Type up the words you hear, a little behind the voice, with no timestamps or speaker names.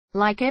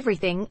Like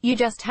everything, you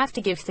just have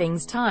to give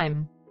things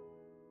time.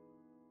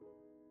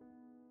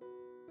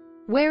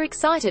 We're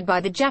excited by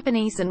the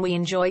Japanese and we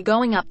enjoy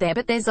going up there,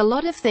 but there's a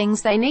lot of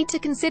things they need to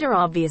consider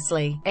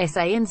obviously.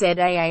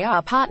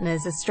 SANZAAR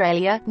partners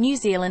Australia, New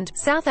Zealand,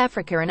 South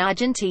Africa and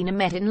Argentina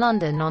met in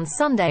London on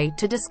Sunday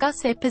to discuss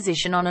their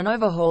position on an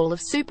overhaul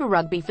of Super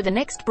Rugby for the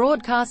next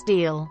broadcast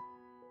deal.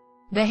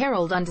 The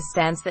Herald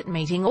understands that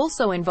meeting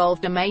also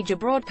involved a major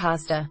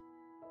broadcaster.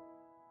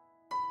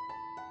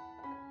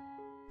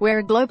 We're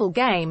a global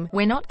game,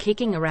 we're not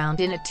kicking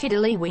around in a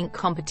tiddlywink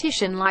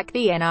competition like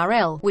the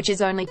NRL, which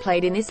is only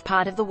played in this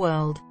part of the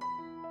world.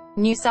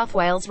 New South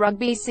Wales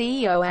Rugby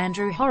CEO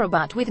Andrew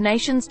Horributt with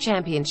Nations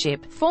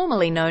Championship,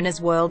 formerly known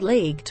as World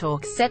League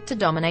talks set to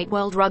dominate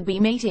World Rugby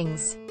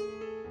meetings.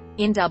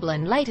 In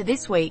Dublin later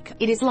this week,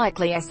 it is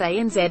likely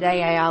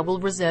SANZAAR will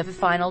reserve a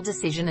final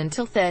decision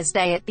until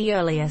Thursday at the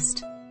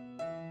earliest.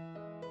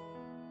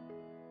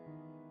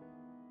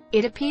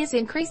 It appears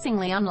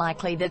increasingly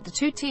unlikely that the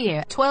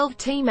two-tier,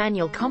 12-team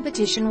annual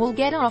competition will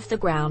get off the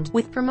ground,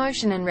 with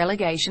promotion and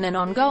relegation an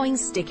ongoing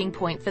sticking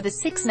point for the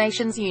Six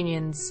Nations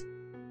unions.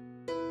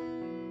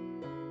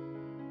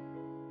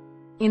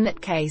 In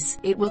that case,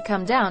 it will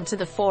come down to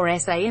the four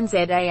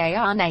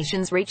SANZAAR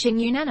nations reaching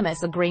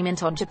unanimous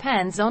agreement on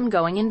Japan's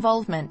ongoing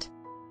involvement.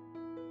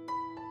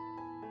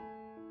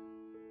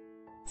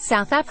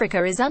 South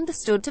Africa is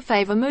understood to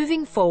favour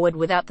moving forward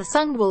without the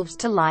Sunwolves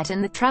to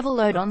lighten the travel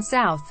load on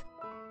South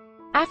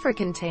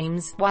African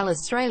teams, while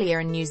Australia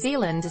and New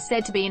Zealand are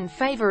said to be in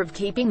favour of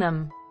keeping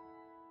them.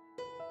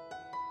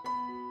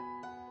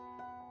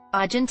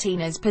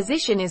 Argentina's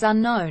position is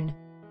unknown.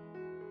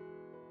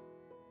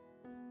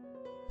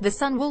 The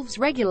Sunwolves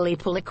regularly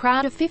pull a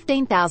crowd of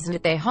 15,000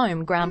 at their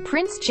home ground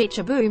Prince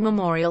Chichibu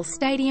Memorial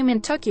Stadium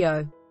in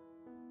Tokyo.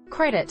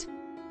 Credit.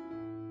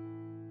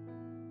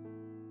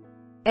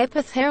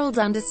 Epith Herald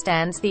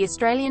understands the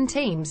Australian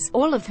teams,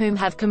 all of whom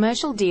have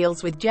commercial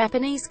deals with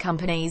Japanese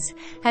companies,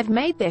 have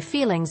made their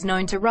feelings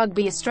known to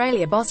Rugby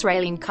Australia boss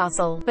Raelene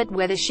Castle, but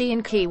whether she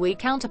and Kiwi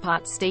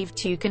counterpart Steve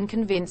Tew can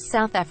convince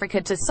South Africa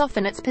to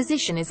soften its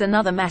position is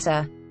another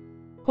matter.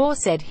 Hoare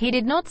said he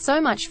did not so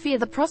much fear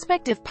the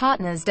prospect of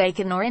partners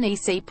Dakin or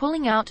NEC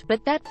pulling out,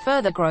 but that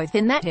further growth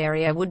in that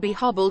area would be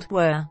hobbled.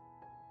 We're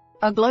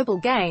a global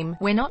game,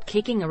 we're not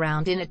kicking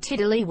around in a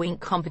tiddlywink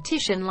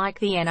competition like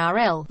the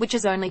NRL, which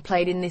is only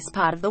played in this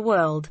part of the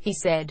world, he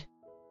said.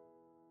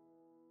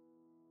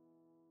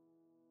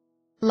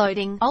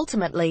 Loading,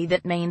 ultimately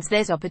that means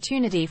there's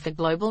opportunity for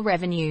global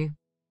revenue.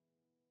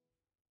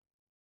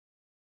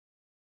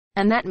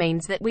 And that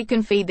means that we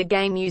can feed the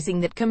game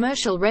using that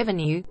commercial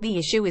revenue. The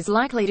issue is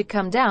likely to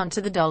come down to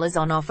the dollars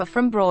on offer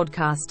from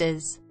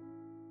broadcasters.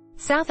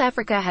 South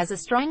Africa has a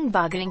strong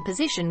bargaining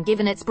position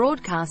given its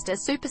broadcaster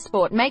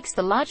SuperSport makes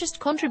the largest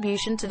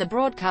contribution to the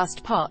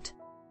broadcast pot.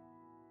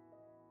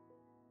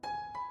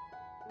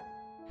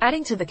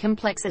 Adding to the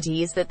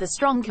complexity is that the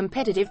strong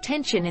competitive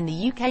tension in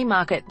the UK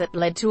market that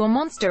led to a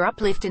monster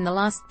uplift in the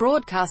last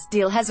broadcast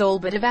deal has all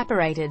but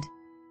evaporated.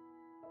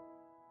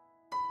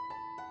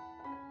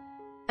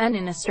 And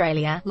in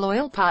Australia,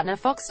 loyal partner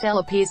Foxtel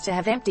appears to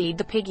have emptied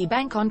the piggy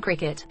bank on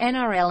cricket,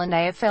 NRL and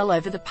AFL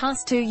over the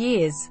past 2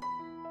 years.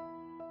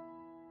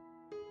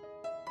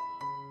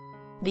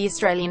 The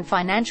Australian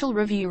Financial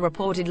Review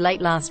reported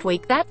late last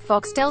week that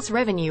Foxtel's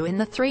revenue in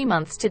the 3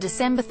 months to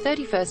December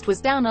 31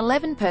 was down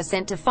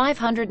 11% to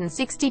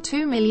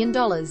 $562 million.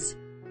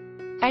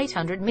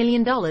 $800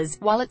 million,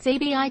 while its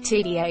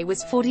EBITDA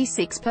was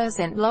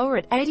 46% lower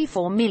at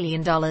 $84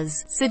 million,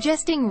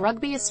 suggesting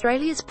Rugby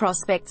Australia's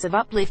prospects of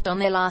uplift on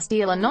their last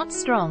deal are not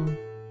strong.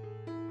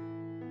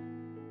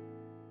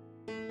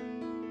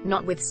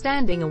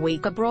 Notwithstanding a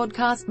weaker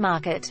broadcast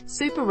market,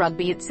 Super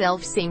Rugby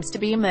itself seems to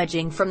be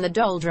emerging from the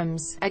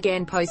doldrums,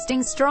 again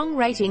posting strong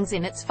ratings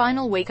in its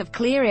final week of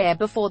clear air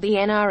before the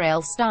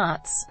NRL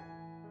starts.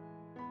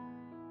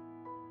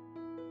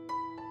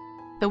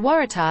 The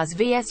Waratahs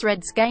vs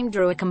Reds game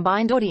drew a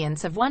combined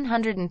audience of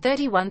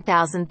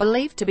 131,000,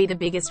 believed to be the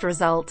biggest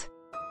result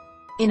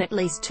in at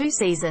least 2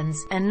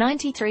 seasons, and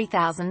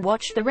 93,000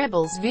 watched the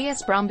Rebels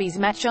vs Brumbies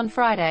match on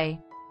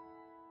Friday.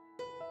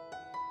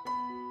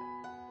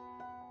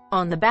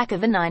 On the back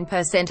of a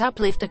 9%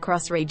 uplift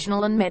across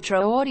regional and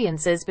metro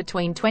audiences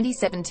between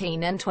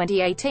 2017 and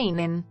 2018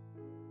 in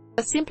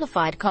a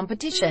simplified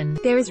competition,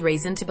 there is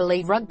reason to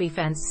believe rugby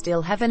fans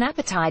still have an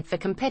appetite for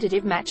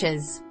competitive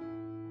matches.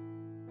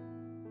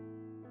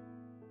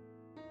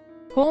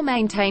 Hoare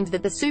maintained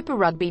that the Super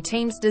Rugby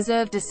teams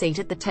deserved a seat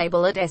at the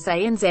table at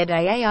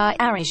SANZAAR.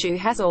 Our issue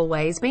has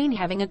always been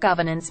having a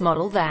governance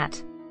model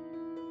that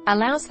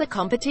allows the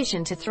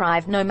competition to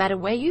thrive no matter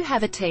where you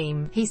have a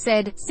team, he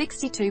said.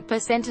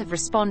 62% of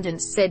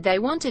respondents said they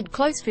wanted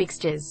close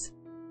fixtures.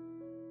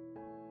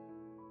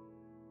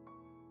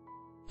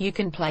 You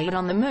can play it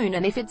on the moon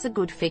and if it's a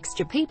good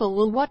fixture people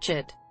will watch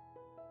it.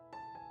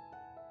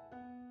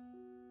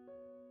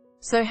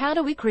 So how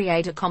do we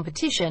create a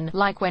competition,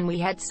 like when we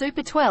had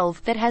Super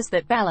 12, that has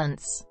that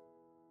balance?